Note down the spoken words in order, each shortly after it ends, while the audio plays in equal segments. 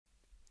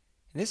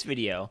In this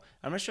video,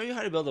 I'm going to show you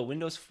how to build a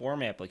Windows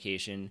form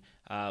application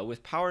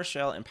with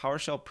PowerShell and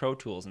PowerShell Pro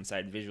Tools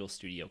inside Visual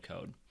Studio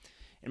Code.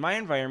 In my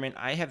environment,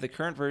 I have the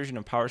current version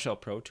of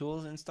PowerShell Pro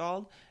Tools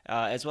installed,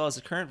 as well as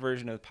the current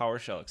version of the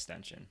PowerShell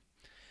extension.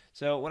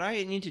 So what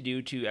I need to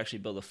do to actually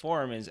build a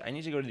form is I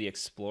need to go to the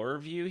Explorer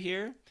view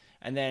here,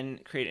 and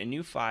then create a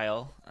new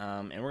file,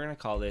 and we're going to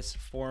call this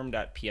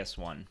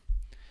form.ps1.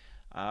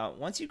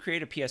 Once you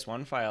create a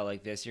PS1 file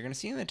like this, you're going to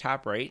see in the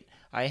top right,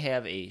 I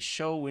have a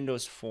Show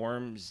Windows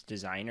Forms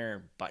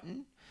Designer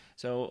button.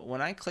 So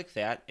when I click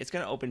that, it's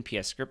going to open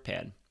PS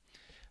Scriptpad.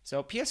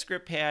 So PS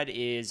Scriptpad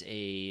is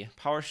a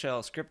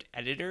PowerShell script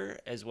editor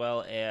as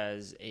well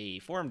as a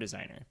form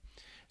designer.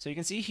 So you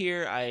can see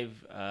here I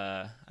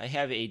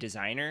have a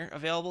designer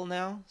available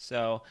now.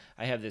 So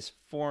I have this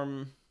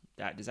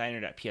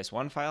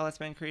form.designer.ps1 file that's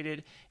been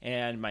created,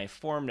 and my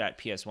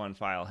form.ps1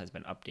 file has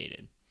been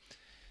updated.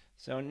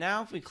 So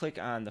now if we click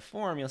on the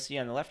form, you'll see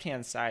on the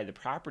left-hand side, the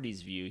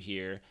properties view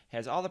here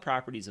has all the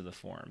properties of the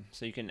form.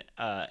 So you can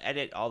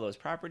edit all those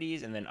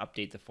properties and then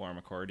update the form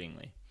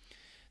accordingly.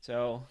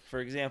 So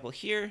for example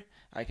here,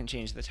 I can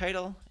change the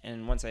title,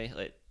 and once I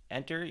hit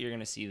enter, you're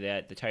going to see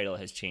that the title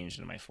has changed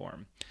in my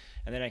form.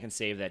 And then I can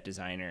save that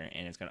designer,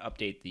 and it's going to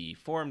update the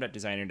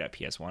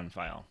form.designer.ps1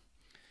 file.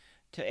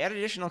 To add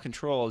additional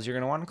controls, you're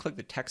going to want to click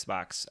the text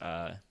box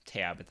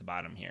tab at the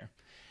bottom here.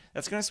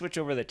 That's going to switch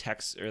over the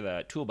text or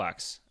the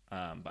toolbox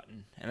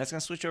button, and that's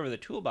going to switch over the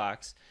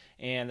toolbox,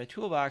 and the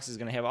toolbox is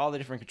going to have all the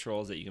different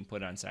controls that you can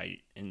put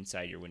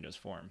inside your Windows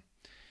form.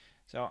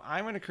 So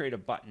I'm going to create a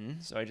button,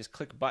 so I just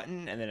click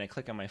button and then I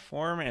click on my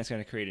form, and it's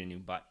going to create a new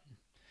button.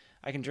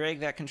 I can drag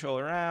that control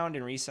around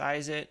and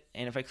resize it,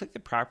 and if I click the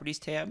properties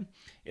tab,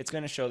 it's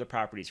going to show the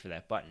properties for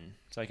that button.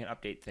 So I can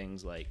update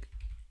things like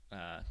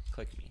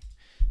click me.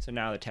 So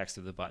now the text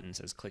of the button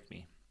says click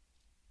me.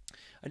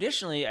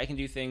 Additionally, I can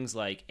do things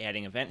like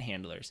adding event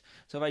handlers.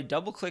 So if I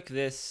double click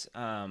this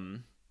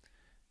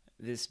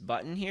this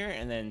button here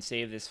and then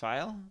save this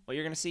file, what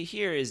you're going to see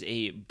here is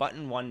a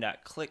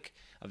button1.click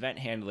event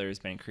handler has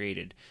been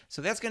created.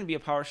 So that's going to be a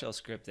PowerShell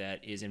script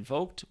that is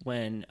invoked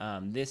when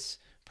this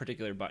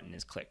particular button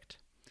is clicked.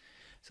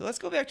 So let's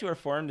go back to our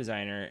form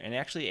designer and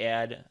actually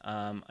add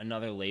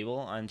another label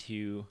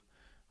onto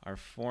our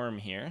form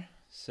here.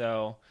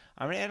 So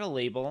I'm going to add a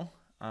label.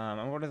 I'm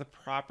going to go to the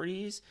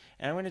properties,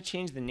 and I'm going to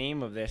change the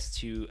name of this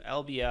to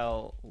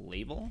LBL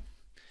label.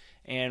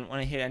 And when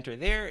I hit enter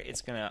there,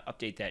 it's going to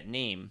update that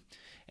name.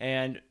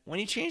 And when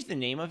you change the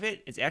name of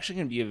it, it's actually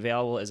going to be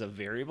available as a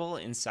variable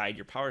inside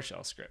your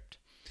PowerShell script.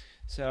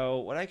 So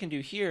what I can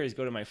do here is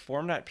go to my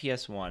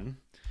form.ps1,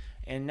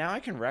 and now I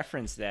can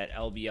reference that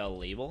LBL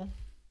label,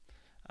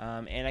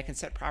 and I can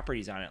set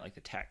properties on it like the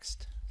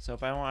text. So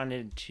if I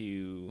wanted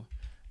to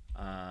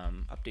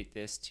update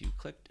this to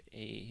click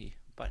a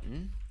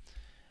button,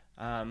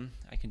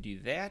 I can do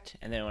that,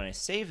 and then when I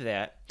save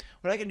that,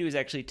 what I can do is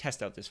actually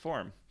test out this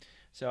form.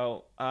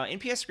 So in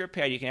PS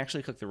Scriptpad, you can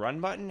actually click the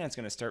Run button, and it's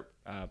going to start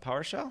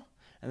PowerShell.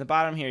 And the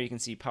bottom here, you can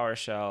see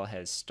PowerShell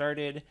has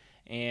started,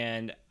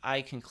 and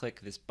I can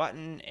click this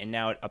button, and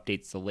now it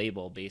updates the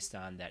label based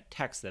on that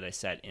text that I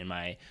set in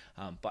my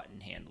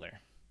button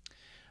handler.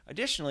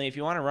 Additionally, if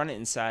you want to run it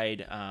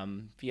inside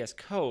VS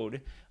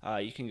Code,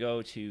 you can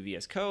go to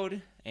VS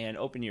Code and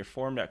open your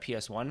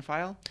form.ps1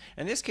 file.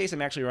 In this case,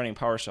 I'm actually running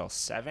PowerShell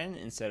 7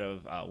 instead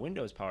of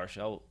Windows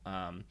PowerShell,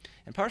 and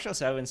PowerShell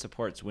 7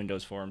 supports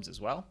Windows forms as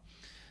well.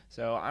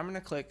 So I'm going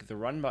to click the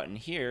Run button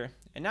here,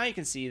 and now you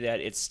can see that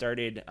it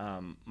started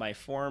my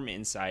form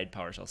inside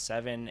PowerShell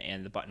 7,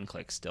 and the button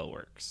click still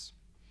works.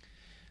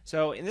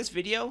 So in this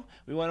video,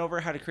 we went over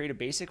how to create a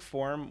basic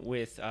form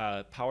with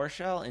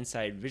PowerShell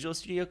inside Visual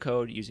Studio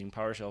Code using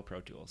PowerShell Pro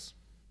Tools.